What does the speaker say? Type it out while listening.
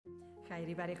Hi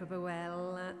everybody, hope you're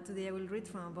well. Today I will read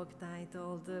from a book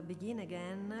titled Begin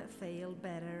Again, Fail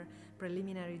Better,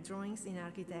 Preliminary Drawings in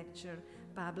Architecture,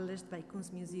 published by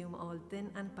Kunstmuseum Olten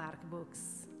and Park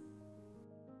Books.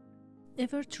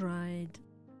 Ever tried?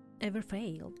 Ever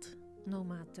failed? No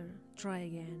matter, try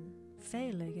again,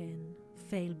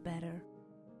 fail better.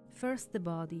 First the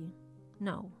body.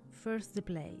 No, first the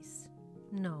place.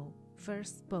 No,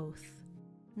 first both.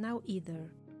 Now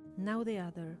either, now the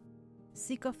other.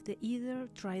 Sick of the either,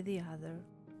 try the other.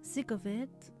 Sick of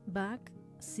it, back,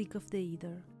 sick of the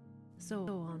either. So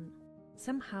on,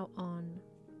 somehow on,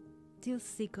 till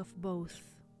sick of both.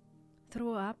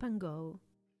 Throw up and go,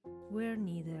 where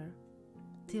neither,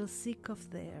 till sick of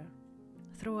there.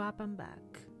 Throw up and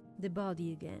back, the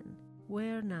body again,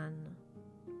 where none.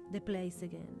 The place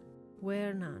again,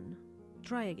 where none.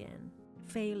 Try again,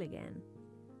 fail again.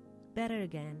 Better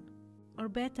again, or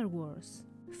better worse.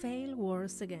 Fail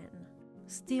worse again.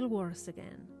 Still worse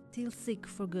again, till sick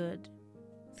for good.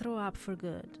 Throw up for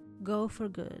good, go for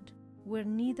good, where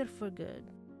neither for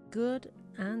good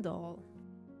and all.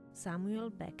 Samuel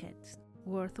Beckett,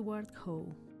 Wordsworth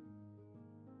Hoe.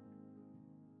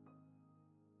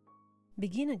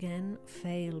 Begin Again,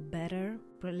 Fail Better,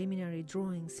 Preliminary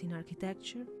Drawings in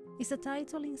Architecture is a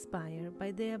title inspired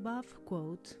by the above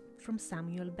quote from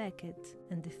Samuel Beckett,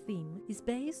 and the theme is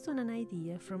based on an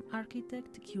idea from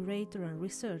architect, curator and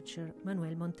researcher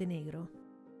Manuel Montenegro.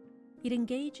 It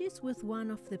engages with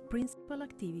one of the principal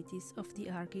activities of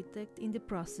the architect in the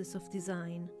process of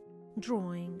design,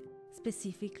 drawing,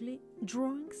 specifically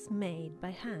drawings made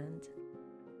by hand.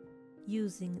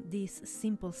 Using this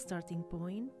simple starting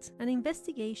point, an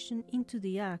investigation into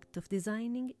the act of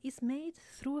designing is made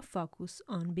through a focus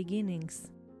on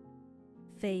beginnings.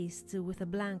 Faced with a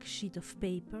blank sheet of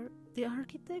paper, the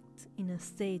architect, in a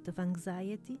state of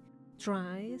anxiety,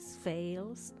 tries,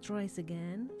 fails, tries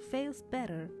again, fails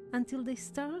better, until they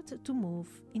start to move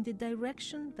in the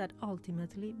direction that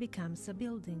ultimately becomes a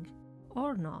building,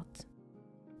 or not.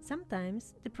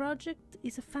 Sometimes the project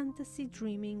is a fantasy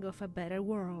dreaming of a better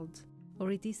world, or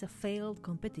it is a failed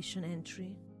competition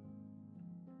entry.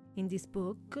 In this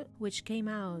book, which came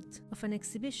out of an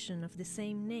exhibition of the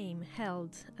same name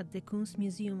held at the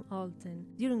Kunstmuseum Olten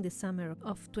during the summer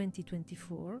of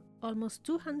 2024, almost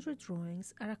 200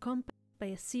 drawings are accompanied by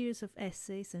a series of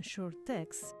essays and short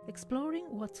texts exploring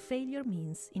what failure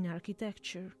means in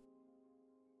architecture.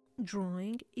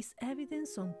 Drawing is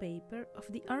evidence on paper of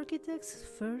the architect's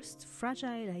first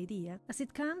fragile idea as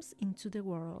it comes into the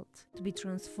world, to be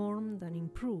transformed and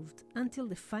improved until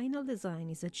the final design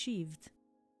is achieved.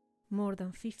 More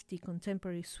than 50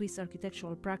 contemporary Swiss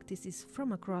architectural practices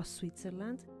from across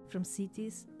Switzerland, from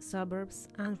cities, suburbs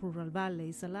and rural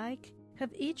valleys alike,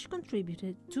 have each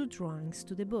contributed 2 drawings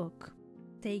to the book.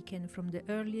 Taken from the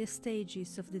earliest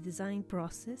stages of the design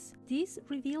process, these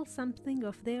reveal something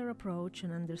of their approach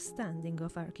and understanding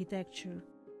of architecture.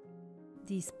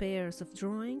 These pairs of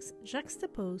drawings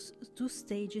juxtapose 2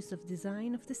 stages of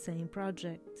design of the same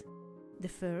project. The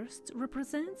first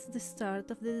represents the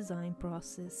start of the design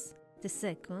process. The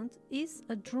second is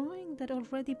a drawing that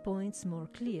already points more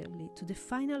clearly to the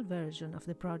final version of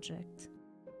the project.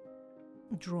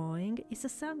 Drawing is a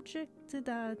subject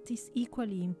that is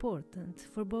equally important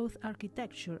for both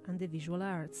architecture and the visual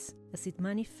arts, as it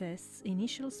manifests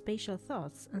initial spatial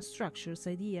thoughts and structures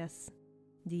ideas.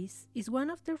 This is one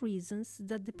of the reasons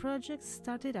that the project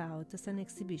started out as an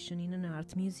exhibition in an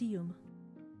art museum.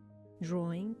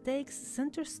 Drawing takes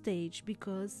center stage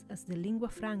because, as the lingua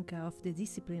franca of the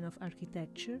discipline of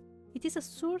architecture, it is a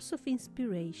source of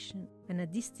inspiration and a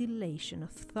distillation of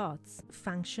thoughts,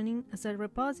 functioning as a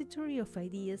repository of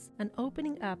ideas and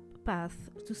opening up a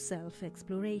path to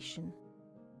self-exploration.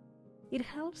 It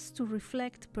helps to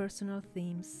reflect personal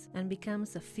themes and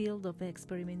becomes a field of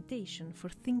experimentation for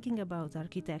thinking about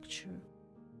architecture.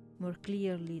 More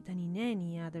clearly than in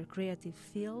any other creative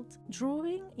field,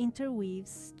 drawing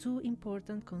interweaves 2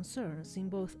 important concerns in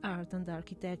both art and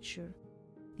architecture: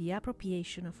 the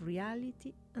appropriation of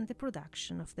reality and the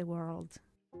production of the world.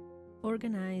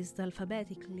 Organized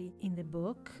alphabetically in the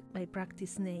book by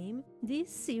practice name,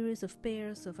 this series of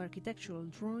pairs of architectural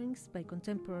drawings by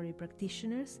contemporary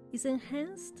practitioners is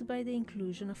enhanced by the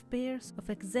inclusion of pairs of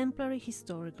exemplary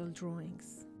historical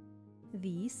drawings.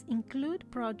 These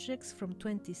include projects from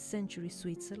 20th century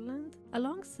Switzerland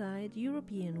alongside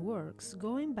European works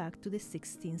going back to the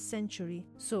 16th century,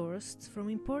 sourced from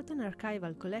important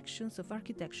archival collections of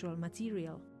architectural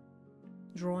material.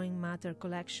 Drawing matter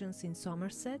collections in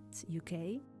Somerset,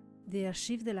 UK, the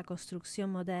Archives de la Construction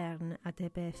Moderne at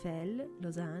EPFL,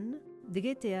 Lausanne, The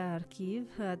Goethe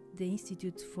Archive at the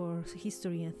Institute for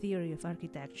History and Theory of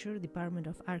Architecture, Department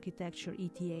of Architecture,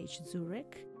 ETH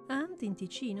Zurich, and in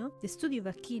Ticino, the Studio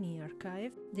Vacchini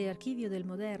Archive, the Archivio del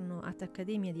Moderno at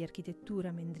Accademia di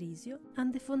Architettura Mendrisio,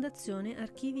 and the Fondazione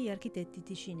Archivi Architetti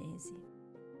Ticinesi.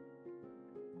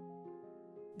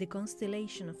 The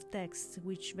constellation of texts,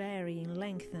 which vary in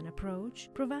length and approach,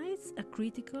 provides a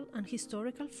critical and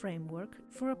historical framework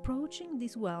for approaching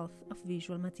this wealth of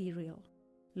visual material.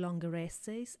 Longer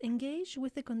essays engage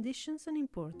with the conditions and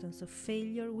importance of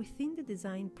failure within the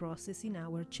design process in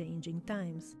our changing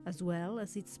times, as well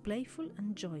as its playful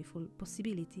and joyful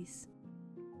possibilities.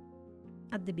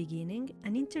 At the beginning,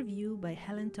 an interview by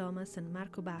Helen Thomas and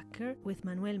Marco Backer with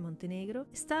Manuel Montenegro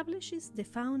establishes the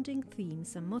founding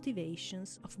themes and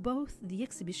motivations of both the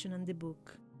exhibition and the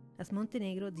book, as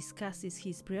Montenegro discusses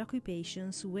his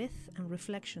preoccupations with and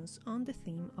reflections on the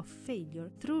theme of failure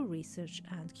through research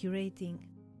and curating.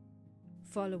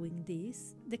 Following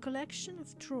this, the collection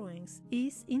of drawings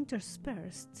is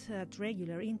interspersed at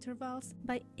regular intervals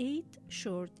by 8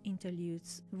 short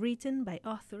interludes written by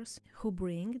authors who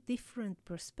bring different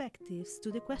perspectives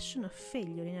to the question of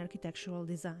failure in architectural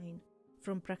design.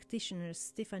 From practitioners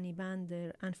Stephanie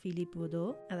Bander and Philippe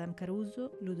Vaudot, Adam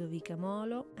Caruso, Ludovica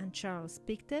Molo, and Charles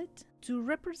Pictet, to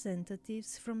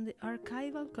representatives from the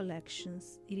archival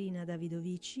collections Irina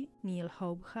Davidovici, Neil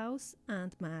Hobhouse,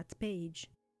 and Matt Page.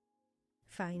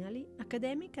 Finally,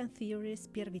 academic and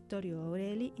theorist Pier Vittorio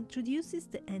Aureli introduces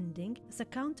the ending as a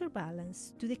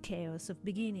counterbalance to the chaos of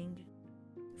beginning.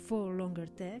 4 longer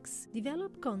texts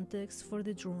develop context for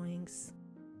the drawings.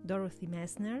 Dorothee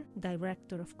Messner,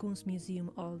 director of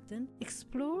Kunstmuseum Olten,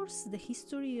 explores the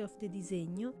history of the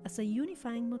disegno as a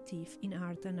unifying motif in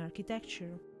art and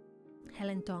architecture.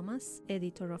 Helen Thomas,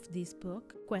 editor of this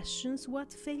book, questions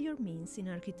what failure means in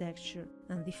architecture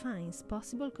and defines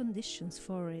possible conditions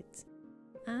for it.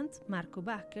 And Marco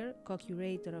Backer,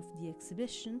 co-curator of the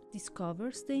exhibition,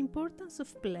 discovers the importance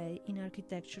of play in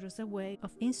architecture as a way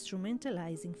of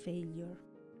instrumentalizing failure.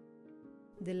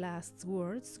 The last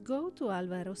words go to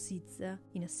Álvaro Sizza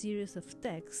in a series of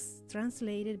texts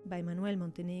translated by Manuel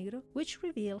Montenegro, which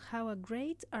reveal how a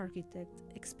great architect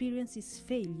experiences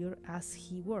failure as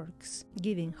he works,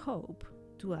 giving hope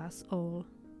to us all.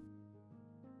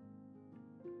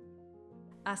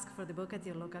 Ask for the book at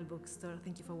your local bookstore.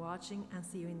 Thank you for watching and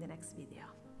see you in the next video.